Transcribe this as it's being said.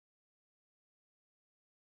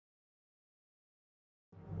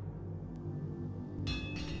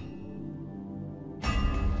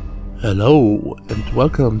Hello and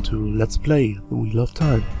welcome to Let's Play The Wheel of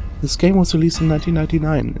Time. This game was released in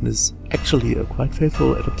 1999 and is actually a quite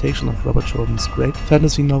faithful adaptation of Robert Jordan's great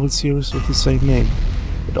fantasy novel series with the same name.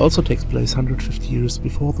 It also takes place 150 years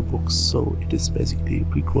before the books, so it is basically a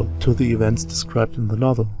prequel to the events described in the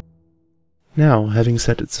novel. Now, having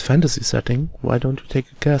said it's a fantasy setting, why don't you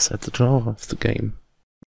take a guess at the genre of the game?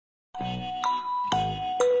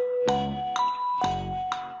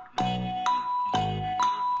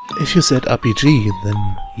 If you said RPG,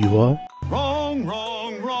 then you are Wrong,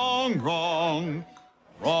 wrong, wrong, wrong.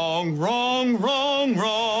 Wrong, wrong, wrong,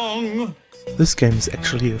 wrong. This game is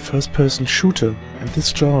actually a first-person shooter, and this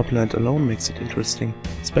genre blend alone makes it interesting,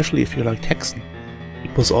 especially if you like Hexen.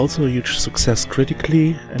 It was also a huge success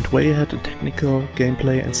critically, and way ahead in technical,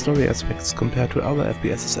 gameplay and story aspects compared to other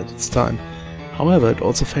FPSs at its time. However, it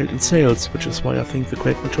also failed in sales, which is why I think the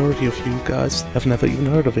great majority of you guys have never even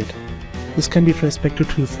heard of it. This can be traced back to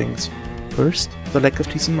two things. First, the lack of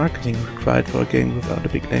decent marketing required for a game without a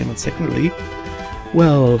big name, and secondly,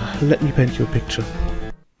 well, let me paint you a picture.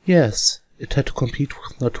 Yes, it had to compete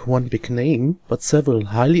with not one big name, but several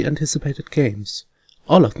highly anticipated games.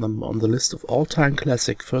 All of them on the list of all-time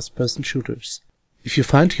classic first-person shooters. If you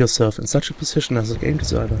find yourself in such a position as a game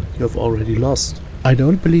designer, you have already lost. I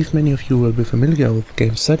don't believe many of you will be familiar with the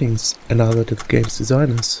game's settings, and neither did the game's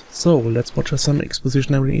designers. So let's watch some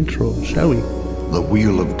expositionary intro, shall we? The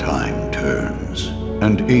wheel of time turns,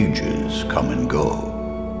 and ages come and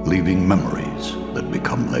go, leaving memories that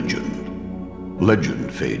become legend.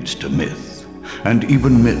 Legend fades to myth, and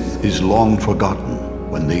even myth is long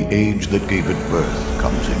forgotten when the age that gave it birth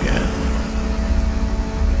comes again.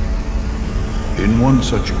 In one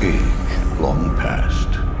such age, long past,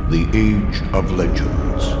 the age of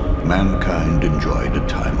legends, mankind enjoyed a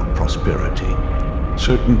time of prosperity.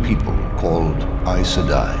 Certain people, called Aes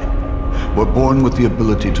Sedai, were born with the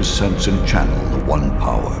ability to sense and channel the One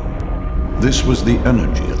Power. This was the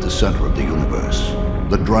energy at the center of the universe,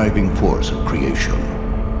 the driving force of creation.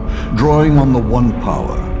 Drawing on the One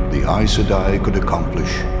Power, the Aes Sedai could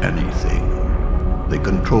accomplish anything. They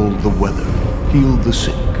controlled the weather, healed the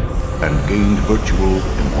sick, and gained virtual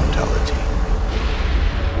immortality.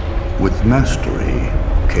 With mastery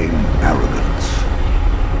came arrogance.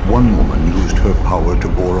 One woman used her power to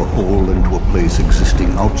bore a hole into a place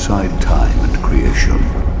existing outside time and creation.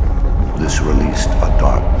 This released a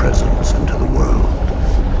dark presence into the world.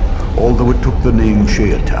 Although it took the name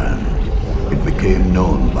Sheatan, it became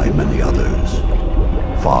known by many others.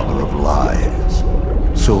 Father of Lies,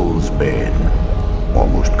 Soul's Bane, or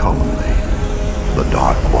most commonly, the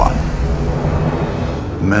Dark One.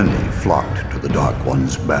 Many flocked to the Dark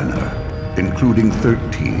One's banner, including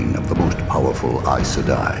 13 of the most powerful Aes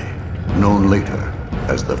Sedai, known later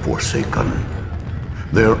as the Forsaken.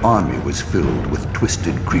 Their army was filled with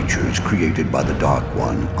twisted creatures created by the Dark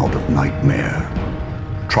One out of nightmare.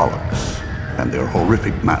 Trollocs and their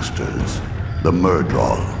horrific masters, the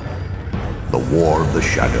Myrddraal. The War of the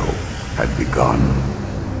Shadow had begun.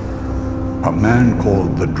 A man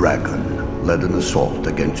called the Dragon led an assault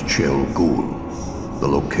against Shel Ghul, the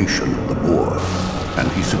location of the Boar,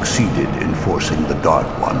 and he succeeded in forcing the Dark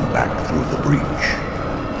One back through the breach.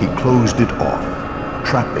 He closed it off,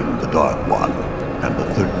 trapping the Dark One and the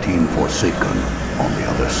 13 Forsaken on the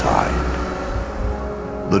other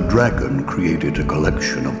side. The Dragon created a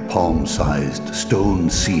collection of palm-sized stone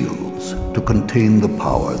seals to contain the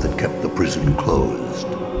power that kept the prison closed.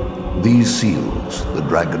 These seals the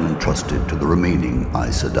Dragon entrusted to the remaining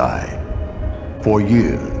Aes Sedai. For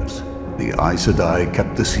years, the Aes Sedai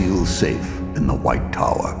kept the seals safe in the White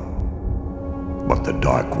Tower. But the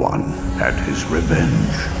Dark One had his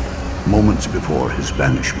revenge. Moments before his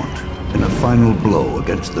banishment, in a final blow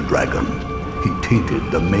against the Dragon, he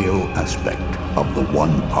tainted the male aspect of the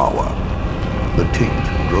One Power. The taint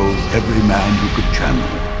drove every man who could channel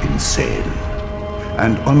insane.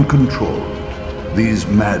 And uncontrolled, these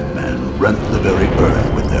madmen rent the very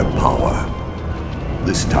earth with their power.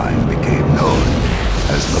 This time became known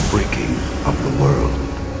as the breaking of the world.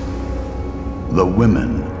 The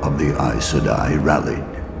women of the Aes Sedai rallied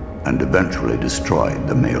and eventually destroyed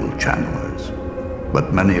the male channelers.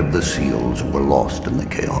 But many of the seals were lost in the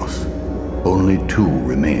chaos. Only 2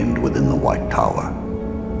 remained within the White Tower.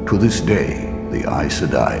 To this day, the Aes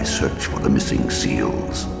Sedai search for the missing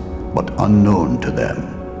seals, but unknown to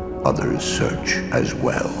them, others search as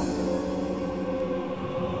well.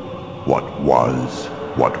 What was,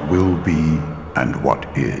 what will be, and what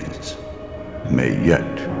is, may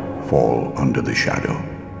yet fall under the shadow.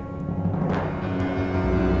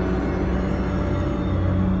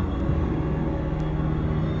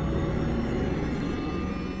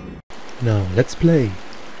 Now let's play.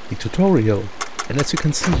 the tutorial. And as you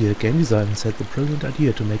can see here, game designers had the brilliant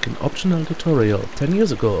idea to make an optional tutorial 10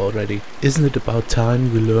 years ago already. Isn't it about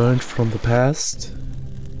time we learned from the past?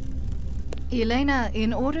 Elena,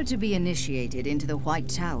 in order to be initiated into the White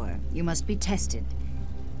Tower, you must be tested.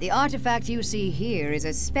 The artifact you see here is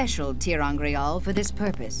a special tirangreal for this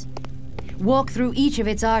purpose. Walk through each of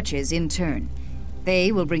its arches in turn.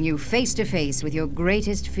 They will bring you face to face with your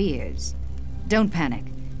greatest fears. Don't panic,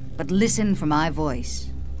 but listen for my voice.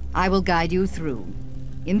 I will guide you through.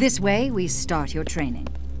 In this way, we start your training.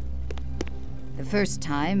 The first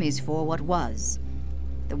time is for what was.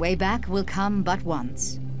 The way back will come but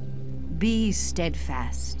once. Be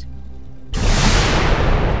steadfast.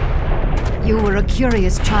 You were a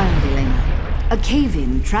curious child, Elena. A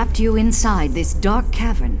cave-in trapped you inside this dark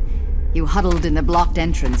cavern. You huddled in the blocked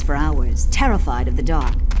entrance for hours, terrified of the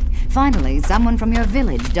dark. Finally, someone from your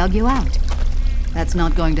village dug you out. That's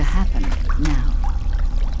not going to happen now.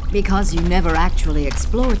 Because you never actually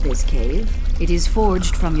explored this cave, it is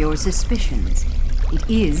forged from your suspicions. It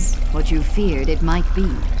is what you feared it might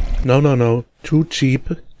be. No. Too cheap.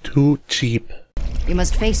 Too cheap. You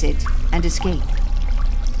must face it and escape.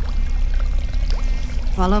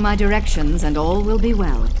 Follow my directions and all will be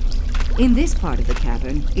well. In this part of the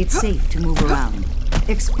cavern, it's safe to move around.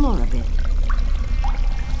 Explore a bit.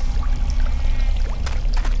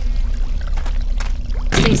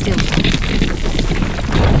 Stay still. A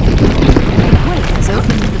way has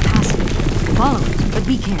opened in the passage. Follow it, but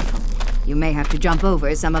be careful. You may have to jump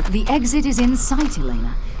over some of the exit is in sight,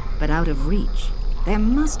 Elena, but out of reach. There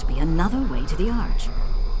must be another way to the arch.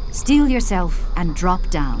 Steel yourself and drop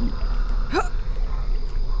down.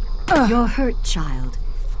 You're hurt, child.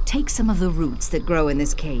 Take some of the roots that grow in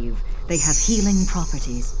this cave. They have healing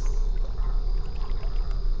properties.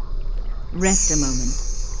 Rest a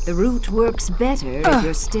moment. The root works better if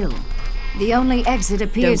you're still. The only exit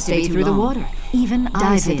appears to be through the water. Even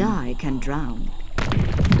Aes Sedai can drown.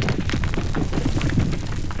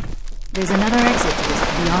 There's another exit to this.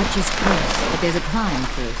 The arch is close, but there's a climb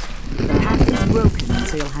first. The path is broken,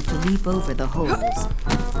 so you'll have to leap over the holes.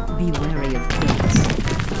 Be wary of cliffs.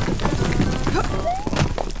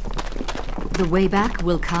 The way back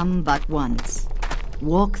will come but once.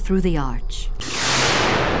 Walk through the arch.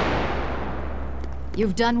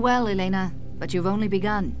 You've done well, Elena, but you've only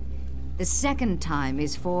begun. The second time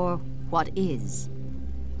is for what is.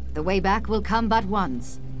 The way back will come but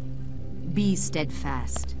once. Be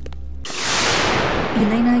steadfast.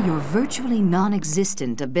 Elena, your virtually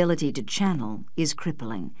non-existent ability to channel is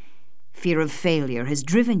crippling. Fear of failure has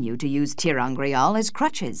driven you to use tirangreal as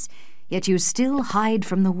crutches, yet you still hide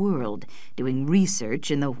from the world, doing research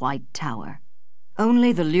in the White Tower.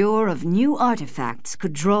 Only the lure of new artifacts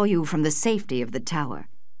could draw you from the safety of the tower.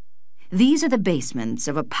 These are the basements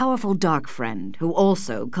of a powerful dark friend who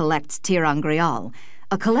also collects tirangreal,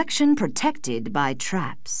 a collection protected by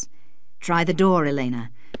traps. Try the door, Elena.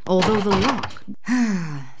 Although the lock...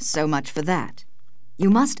 So much for that. You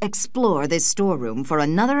must explore this storeroom for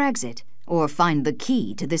another exit, or find the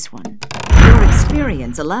key to this one. Your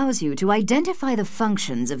experience allows you to identify the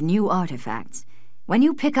functions of new artifacts. When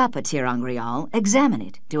you pick up a tirangreal, examine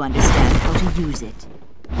it to understand how to use it.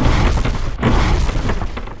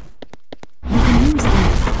 You can use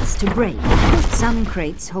impasse to break. Some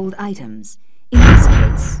crates hold items. In this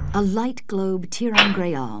case, a light globe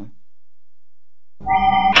tirangreal.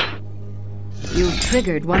 You've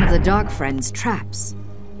triggered one of the Dark Friend's traps.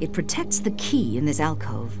 It protects the key in this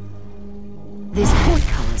alcove. This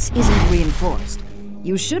portcullis isn't reinforced.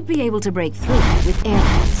 You should be able to break through it with air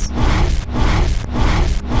pulse.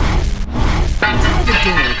 Try the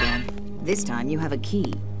door again. This time you have a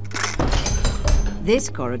key. This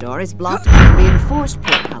corridor is blocked by a reinforced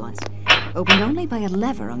portcullis, opened only by a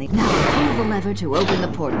lever on the... Now pull the lever to open the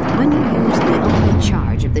portal. When you use the only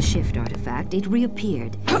charge of the shift artifact, it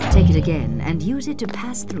reappeared. Take it again and use it to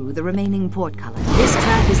pass through the remaining portcullis. This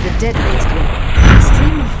trap is the deadliest weapon. A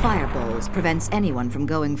stream of fireballs prevents anyone from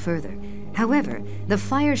going further. However, the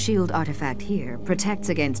fire shield artifact here protects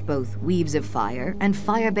against both weaves of fire and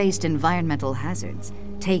fire-based environmental hazards.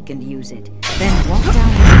 Take and use it. Then walk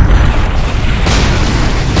down this...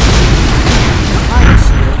 Fire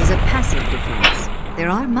shield is a passive defense. There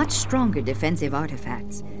are much stronger defensive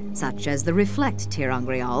artifacts, such as the Reflect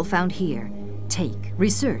tirangreal found here. Take,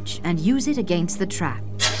 research, and use it against the trap.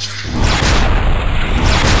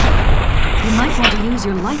 You might want to use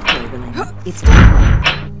your light globe, Elena. It's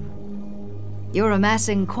done. You're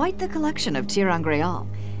amassing quite the collection of tirangreal.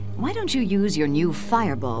 Why don't you use your new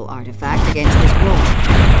fireball artifact against this wall?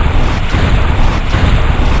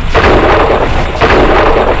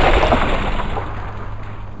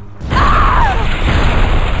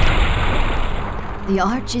 The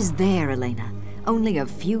arch is there, Elena. Only a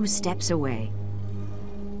few steps away.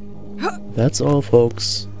 That's all,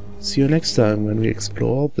 folks. See you next time when we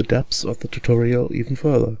explore the depths of the tutorial even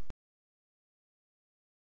further.